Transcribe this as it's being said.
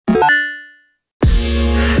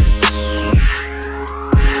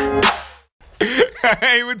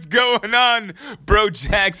Hey, what's going on, Bro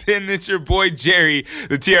Jackson? It's your boy Jerry,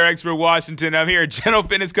 the TRX for Washington. I'm here at General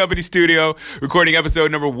Fitness Company Studio, recording episode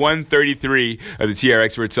number 133 of the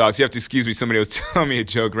TRX for Talks. You have to excuse me, somebody was telling me a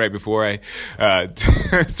joke right before I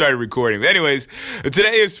started recording. But anyways,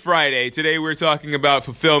 today is Friday. Today we're talking about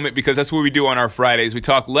fulfillment because that's what we do on our Fridays. We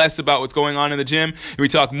talk less about what's going on in the gym, and we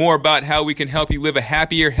talk more about how we can help you live a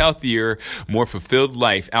happier, healthier, more fulfilled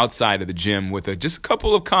life outside of the gym with just a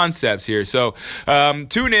couple of concepts here. So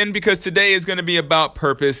tune in because today is going to be about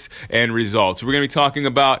purpose and results. We're going to be talking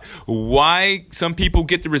about why some people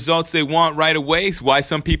get the results they want right away, why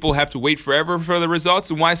some people have to wait forever for the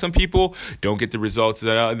results, and why some people don't get the results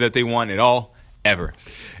that they want at all, ever.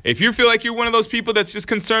 If you feel like you're one of those people that's just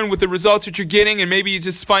concerned with the results that you're getting and maybe you're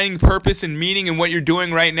just finding purpose and meaning in what you're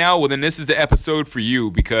doing right now, well, then this is the episode for you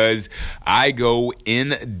because I go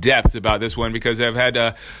in depth about this one because I've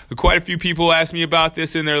had quite a few people ask me about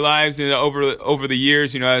this in their lives and over the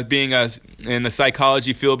years, being in the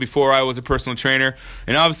psychology field before I was a personal trainer,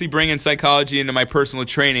 and obviously bringing psychology into my personal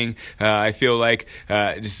training. I feel like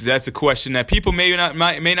that's a question that people may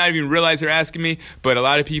not even realize they're asking me, but a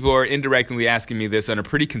lot of people are indirectly asking me this on a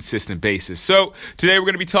pretty consistent basis. So today we're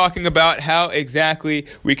going to be talking about how exactly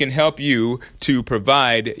we can help you to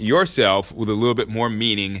provide yourself with a little bit more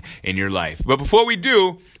meaning in your life. But before we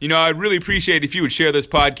do, I'd really appreciate if you would share this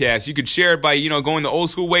podcast. You could share it by, going the old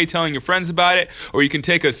school way, telling your friends about it, or you can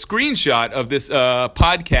take a screenshot of this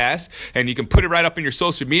podcast and you can put it right up in your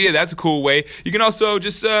social media. That's a cool way. You can also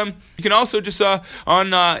just on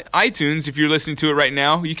iTunes, if you're listening to it right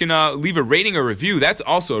now, you can leave a rating or review. That's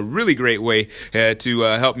also a really great way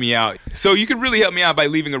to help me out. So you could really help me out by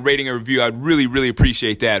leaving a rating or review. I'd really, really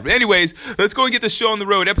appreciate that. But anyways, let's go and get the show on the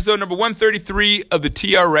road. Episode number 133 of the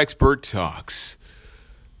TR Expert Talks.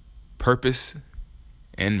 Purpose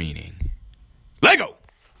and meaning. Lego!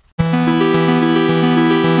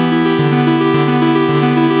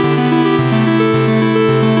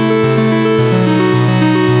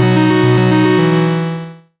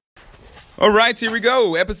 All right, so here we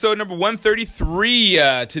go. Episode number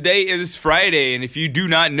 133. Today is Friday, and if you do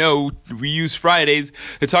not know, we use Fridays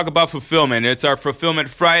to talk about fulfillment. It's our Fulfillment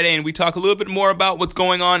Friday, and we talk a little bit more about what's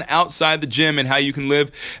going on outside the gym and how you can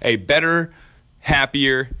live a better,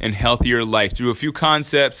 happier, and healthier life through a few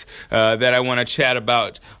concepts that I want to chat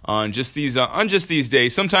about on just these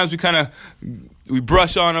days. Sometimes we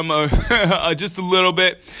brush on them just a little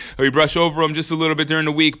bit, or we brush over them just a little bit during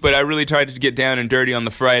the week, but I really tried to get down and dirty on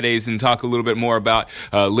the Fridays and talk a little bit more about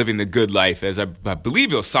living the good life, as I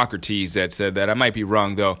believe it was Socrates that said that. I might be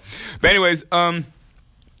wrong, though. But anyways,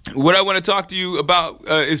 what I want to talk to you about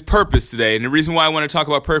is purpose today. And the reason why I want to talk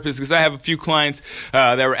about purpose is because I have a few clients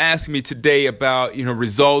that were asking me today about,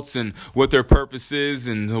 results and what their purpose is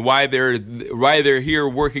and why they're here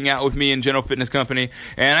working out with me in General Fitness Company.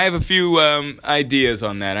 And I have a few ideas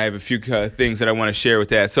on that. I have a few things that I want to share with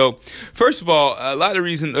that. So first of all,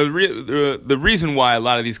 the reason why a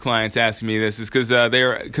lot of these clients ask me this is because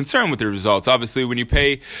they're concerned with the results. Obviously, when you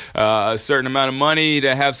pay a certain amount of money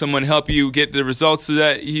to have someone help you get the results so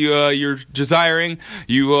that you're desiring,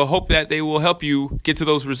 you hope that they will help you get to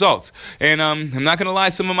those results. And I'm not going to lie,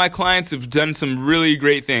 some of my clients have done some really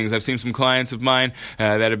great things. I've seen some clients of mine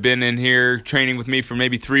that have been in here training with me for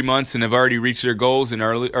maybe 3 months and have already reached their goals and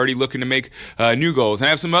are already looking to make new goals. And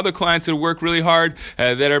I have some other clients that work really hard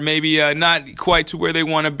that are maybe not quite to where they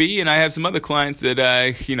want to be. And I have some other clients that,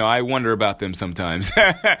 I wonder about them sometimes.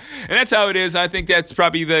 And that's how it is. I think that's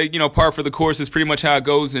probably the, par for the course is pretty much how it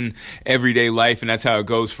goes in everyday life. And that's how it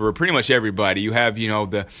goes for pretty much everybody. You have,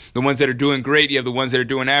 the ones that are doing great, you have the ones that are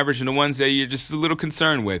doing average, and the ones that you're just a little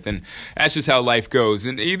concerned with. And that's just how life goes.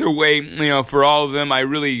 And either way, for all of them, I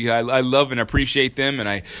love and appreciate them. And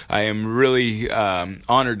I am really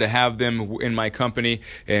honored to have them in my company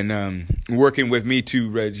and working with me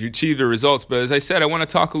to achieve the results. But as I said, I want to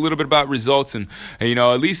talk a little bit about results and,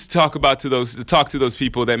 at least talk to those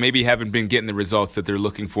people that maybe haven't been getting the results that they're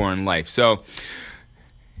looking for in life. So,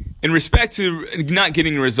 in respect to not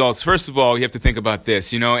getting results, first of all, you have to think about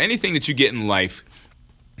this. Anything that you get in life,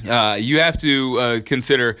 you have to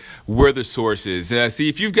consider where the source is. See,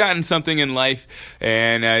 if you've gotten something in life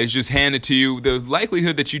and it's just handed to you, the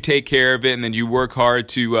likelihood that you take care of it and then you work hard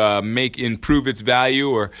to improve its value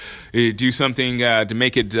or do something to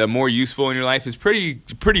make it more useful in your life is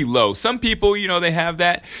pretty low. Some people, they have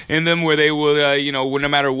that in them where they will, no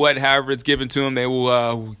matter what, however it's given to them, they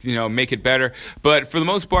will, make it better. But for the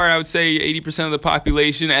most part, I would say 80% of the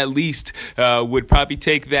population at least would probably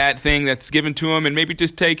take that thing that's given to them and maybe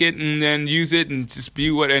just take take it and then use it and just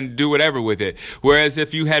and do whatever with it. Whereas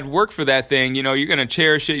if you had worked for that thing, you're going to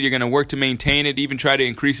cherish it, you're going to work to maintain it, even try to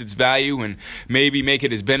increase its value and maybe make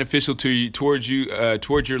it as beneficial to you towards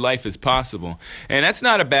your life as possible. And that's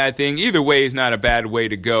not a bad thing. Either way is not a bad way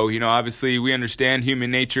to go. Obviously we understand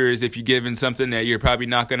human nature is if you're given something that you're probably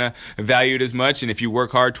not going to value it as much, and if you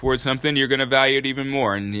work hard towards something, you're going to value it even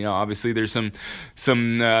more. And obviously there's some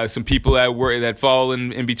people that fall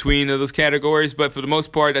in between those categories, but for the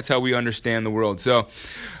most part, that's how we understand the world. So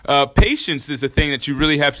patience is a thing that you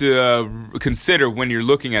really have to consider when you're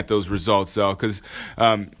looking at those results, though, because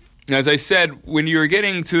as I said, when you're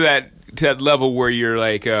getting to that level where you're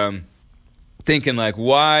like thinking like,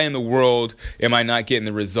 why in the world am I not getting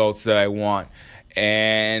the results that I want?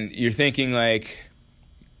 And you're thinking like,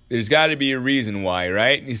 there's got to be a reason why,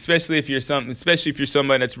 right? Especially if you're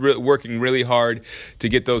somebody that's working really hard to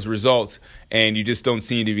get those results, and you just don't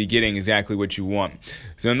seem to be getting exactly what you want.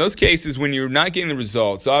 So in those cases, when you're not getting the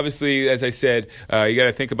results, obviously, as I said, you got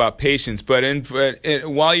to think about patience. But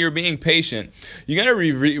while you're being patient, you got to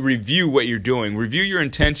review what you're doing, review your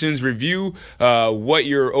intentions, review what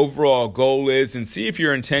your overall goal is, and see if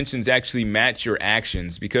your intentions actually match your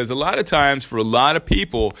actions. Because a lot of times, for a lot of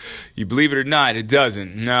people, you believe it or not, it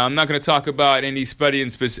doesn't. Now, I'm not going to talk about anybody in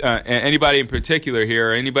particular here,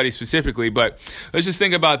 or anybody specifically, but let's just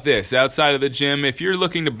think about this. Outside of the gym, if you're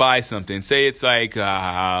looking to buy something, say it's like,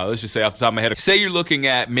 let's just say off the top of my head, say you're looking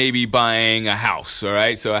at maybe buying a house, all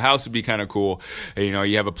right? So a house would be kind of cool.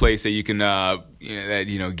 You have a place that you can,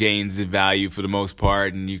 that gains in value for the most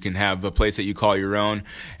part, and you can have a place that you call your own,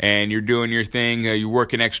 and you're doing your thing, you're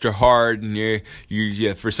working extra hard, and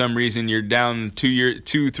you for some reason you're down 2,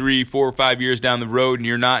 3, 4, 5 years down the road, and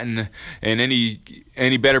you're not in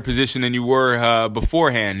any better position than you were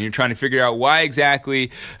beforehand. You're trying to figure out why exactly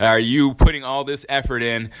are you putting all this effort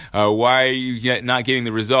in, why are you not getting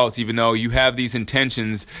the results, even though you have these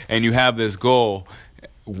intentions and you have this goal.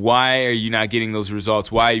 Why are you not getting those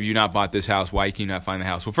results? Why have you not bought this house? Why can you not find the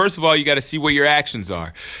house? Well, first of all, you got to see what your actions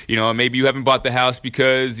are. Maybe you haven't bought the house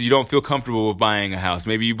because you don't feel comfortable with buying a house.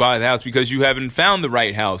 Maybe you bought the house because you haven't found the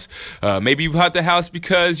right house. Maybe you bought the house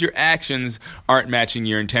because your actions aren't matching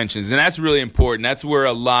your intentions. And that's really important. That's where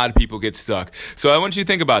a lot of people get stuck. So I want you to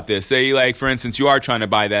think about this. Say, like, for instance, you are trying to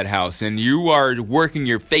buy that house and you are working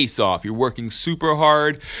your face off. You're working super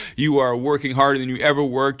hard. You are working harder than you ever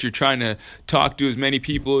worked. You're trying to talk to as many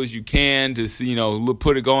people as you can to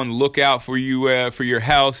go on the lookout for you for your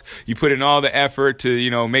house. You put in all the effort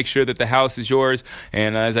to make sure that the house is yours,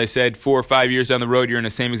 and as I said, 4 or 5 years down the road, you're in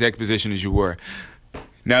the same exact position as you were.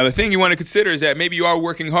 Now, the thing you want to consider is that maybe you are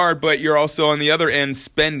working hard, but you're also on the other end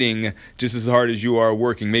spending just as hard as you are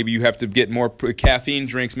working. Maybe you have to get more caffeine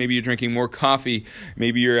drinks. Maybe you're drinking more coffee.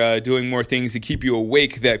 Maybe you're doing more things to keep you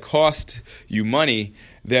awake that cost you money,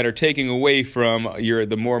 that are taking away from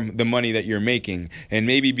the money that you're making. And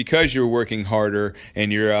maybe because you're working harder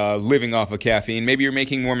and you're living off of caffeine, maybe you're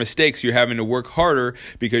making more mistakes. You're having to work harder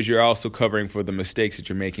because you're also covering for the mistakes that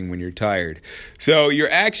you're making when you're tired. So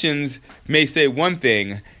your actions may say one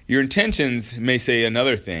thing, your intentions may say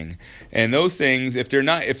another thing. And those things, if they're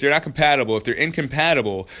not compatible, if they're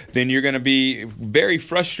incompatible, then you're going to be very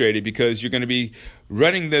frustrated because you're going to be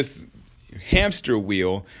running this hamster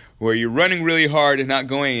wheel where you're running really hard and not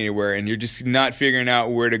going anywhere, and you're just not figuring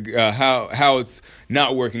out where to how it's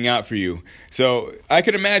not working out for you. So I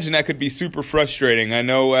could imagine that could be super frustrating. I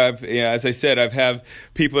know as I said, I've had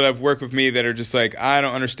people that have worked with me that are just like, I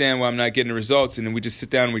don't understand why I'm not getting the results, and then we just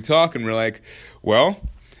sit down and we talk, and we're like, well,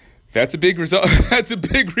 that's a big result. That's a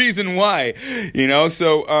big reason why,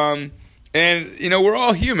 So and we're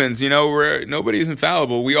all humans. Nobody's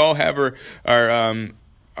infallible. We all have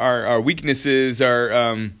our weaknesses,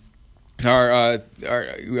 our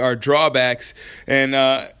drawbacks,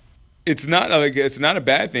 and it's not a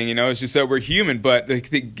bad thing, It's just that we're human. But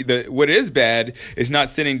what is bad is not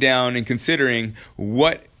sitting down and considering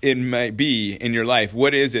what it might be in your life.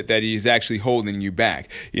 What is it that is actually holding you back?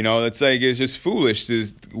 It's just foolish to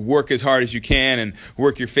work as hard as you can and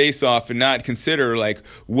work your face off and not consider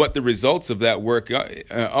what the results of that work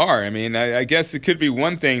are. I mean, I guess it could be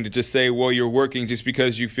one thing to just say, well, you're working just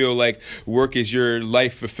because you feel like work is your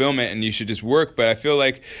life fulfillment and you should just work. But I feel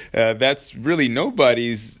like that's really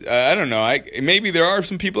nobody's. I don't know. Maybe there are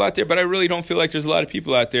some people out there, but I really don't feel like there's a lot of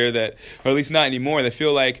people out there that, or at least not anymore, that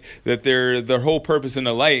feel like that their whole purpose in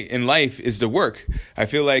life is to work. I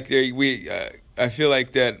feel like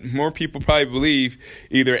that more people probably believe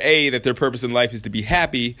either A, that their purpose in life is to be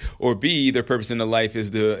happy, or B, their purpose in life is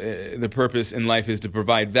to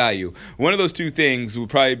provide value. One of those two things will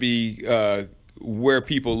probably be where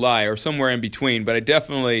people lie, or somewhere in between. But I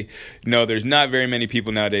definitely know there's not very many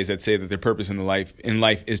people nowadays that say that their purpose in life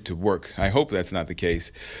is to work. I hope that's not the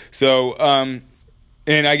case. So,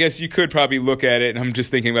 and I guess you could probably look at it, and I'm just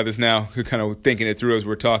thinking about this now, kind of thinking it through as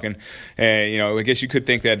we're talking. And, I guess you could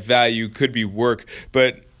think that value could be work,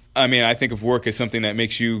 but I mean, I think of work as something that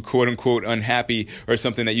makes you quote unquote unhappy, or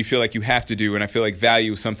something that you feel like you have to do. And I feel like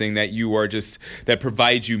value is something that that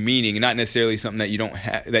provides you meaning, not necessarily something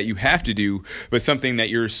that that you have to do, but something that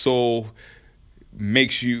your soul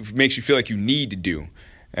makes you feel like you need to do.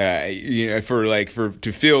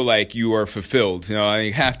 To feel like you are fulfilled. I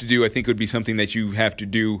have to do, I think, would be something that you have to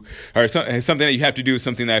do, or something that you have to do is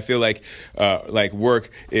something that I feel like work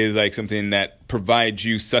is like something that provides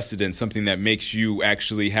you sustenance, something that makes you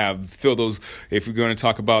actually fill those. If we're going to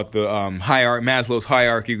talk about the Maslow's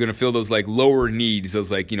hierarchy, you're going to fill those like lower needs,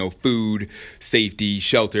 those like food, safety,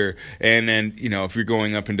 shelter, and then if you're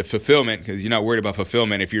going up into fulfillment, because you're not worried about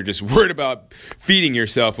fulfillment if you're just worried about feeding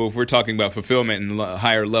yourself. Well, if we're talking about fulfillment and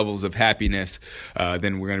higher levels of happiness,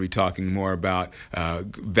 then we're going to be talking more about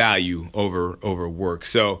value over work.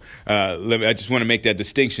 So I just want to make that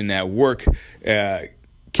distinction that work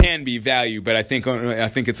can be value, but I think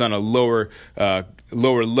it's on a lower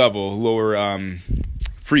level,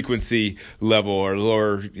 frequency level, or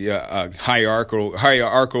lower hierarchical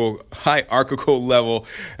level.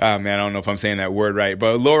 Man, I don't know if I'm saying that word right,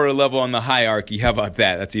 but a lower level on the hierarchy. How about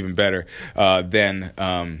that? That's even better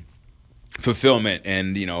than fulfillment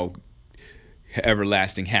and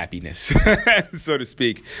everlasting happiness, so to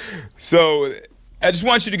speak. So I just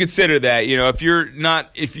want you to consider that,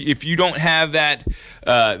 if you don't have that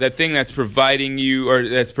thing that's providing you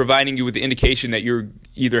with the indication that you're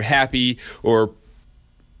either happy or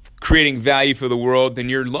creating value for the world, then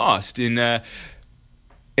you're lost. And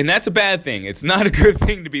that's a bad thing. It's not a good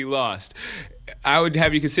thing to be lost. I would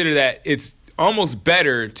have you consider that it's almost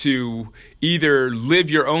better to either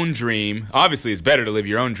live your own dream. Obviously, it's better to live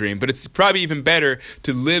your own dream, but it's probably even better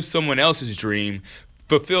to live someone else's dream,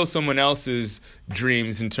 fulfill someone else's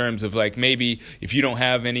dreams, in terms of like, maybe if you don't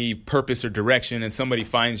have any purpose or direction and somebody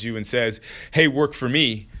finds you and says, hey, work for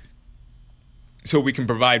me so we can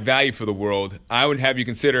provide value for the world, I would have you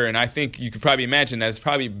consider, and I think you could probably imagine that it's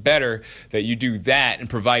probably better that you do that and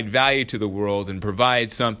provide value to the world and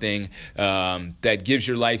provide something that gives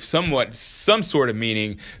your life some sort of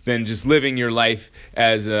meaning, than just living your life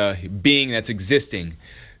as a being that's existing.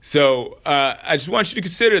 So I just want you to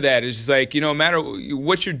consider that. It's just like, no matter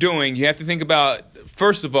what you're doing, you have to think about,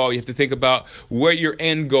 first of all, you have to think about what your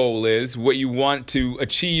end goal is, what you want to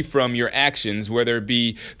achieve from your actions, whether it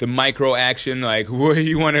be the micro action, like what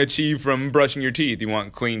you want to achieve from brushing your teeth. You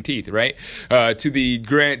want clean teeth, right? To the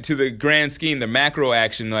grand scheme, the macro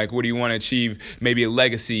action, like what do you want to achieve? Maybe a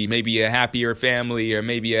legacy, maybe a happier family, or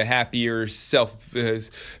maybe a happier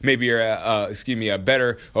maybe a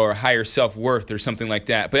better or higher self-worth, or something like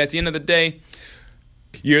that. But at the end of the day,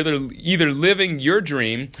 you're either living your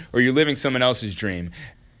dream or you're living someone else's dream.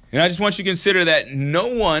 And I just want you to consider that no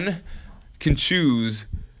one can choose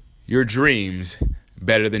your dreams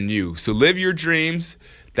better than you. So live your dreams.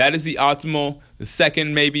 That is the optimal. The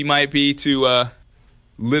second maybe might be to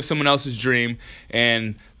live someone else's dream.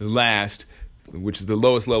 And the last, which is the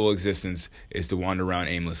lowest level of existence, is to wander around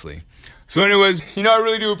aimlessly. So anyways, I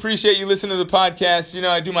really do appreciate you listening to the podcast.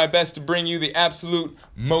 I do my best to bring you the absolute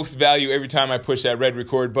most value every time I push that red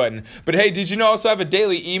record button. But hey, did you also have a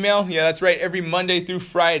daily email? Yeah, that's right. Every Monday through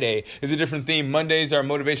Friday is a different theme. Mondays are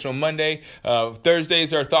Motivational Monday.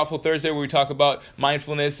 Thursdays are Thoughtful Thursday, where we talk about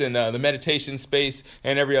mindfulness and the meditation space.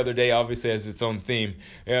 And every other day, obviously, has its own theme.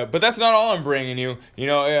 But that's not all I'm bringing you.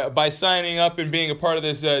 By signing up and being a part of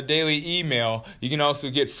this daily email, you can also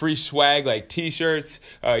get free swag like T-shirts.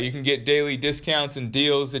 You can get daily discounts and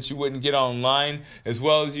deals that you wouldn't get online, as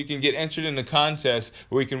well as you can get entered into contests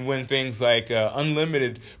where you can win things like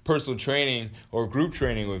unlimited personal training or group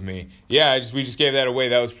training with me. Yeah, we just gave that away.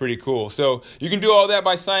 That was pretty cool. So you can do all that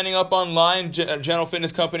by signing up online,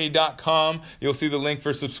 GentleFitnessCompany.com. You'll see the link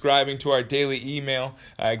for subscribing to our daily email.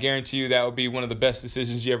 I guarantee you that will be one of the best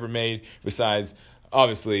decisions you ever made, besides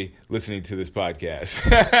obviously listening to this podcast.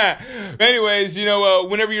 Anyways,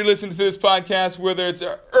 whenever you're listening to this podcast, whether it's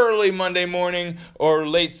early Monday morning or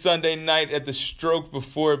late Sunday night at the stroke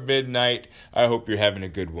before midnight, I hope you're having a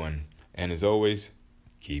good one. And as always,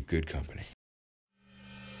 keep good company.